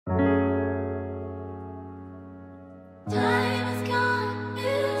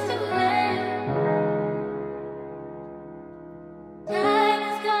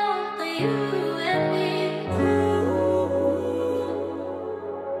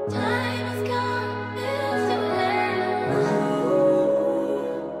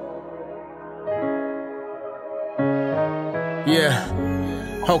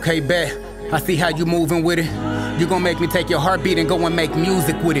Yeah, okay, bet. I see how you moving with it. You gon' make me take your heartbeat and go and make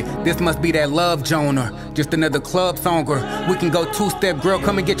music with it. This must be that love Joan or just another club song, or we can go two-step, girl.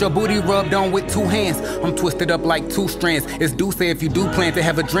 Come and get your booty rubbed on with two hands. I'm twisted up like two strands. It's do say if you do plan to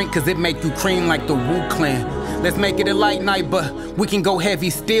have a drink, cause it make you cream like the Wu Clan. Let's make it a light night, but we can go heavy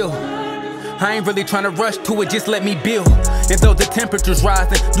still. I ain't really tryna rush to it, just let me build. And though the temperature's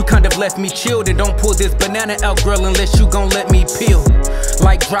rising, you kind of left me chilled. And don't pull this banana out, girl, unless you gon' let me peel.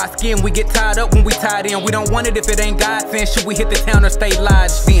 Like dry skin, we get tied up when we tied in. We don't want it if it ain't God sent. Should we hit the town or stay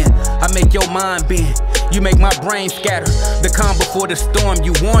lodged in? I make your mind bend, you make my brain scatter. The calm before the storm,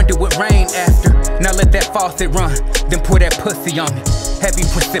 you warned it would rain after. Now let that faucet run, then pour that pussy on me. Heavy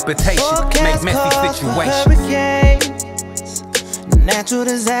precipitation, make messy situations. Natural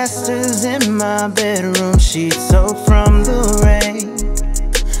disasters in my bedroom sheets, soak from the rain.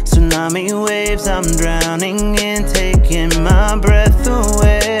 Tsunami waves I'm drowning in, taking my breath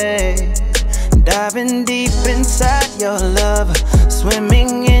away. Diving deep inside your love,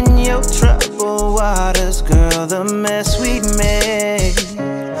 swimming in your troubled waters. Girl, the mess we made,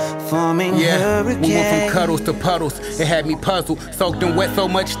 forming hurricanes. We went from cuddles to puddles, it had me puzzled. Soaked in wet so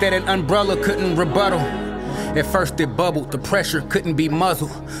much that an umbrella couldn't rebuttal. At first it bubbled, the pressure couldn't be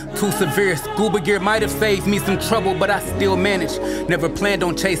muzzled. Too severe, scuba gear might have saved me some trouble, but I still managed. Never planned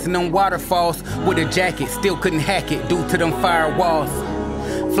on chasing them waterfalls with a jacket, still couldn't hack it due to them firewalls.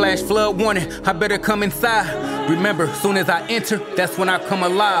 Flash flood warning, I better come inside. Remember, soon as I enter, that's when I come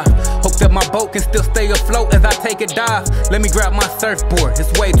alive. Hope that my boat can still stay afloat as I take a dive. Let me grab my surfboard,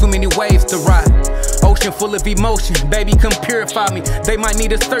 it's way too many waves to ride. Ocean full of emotion, baby come purify me. They might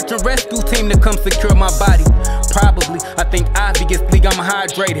need a search and rescue team to come secure my body. Probably, I think obviously I'm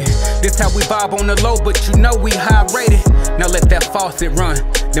hydrated. This how we vibe on the low, but you know we high rated. Now let that faucet run,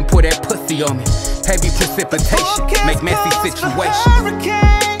 then pour that pussy on me. Heavy precipitation, make messy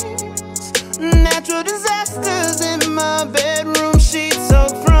situations.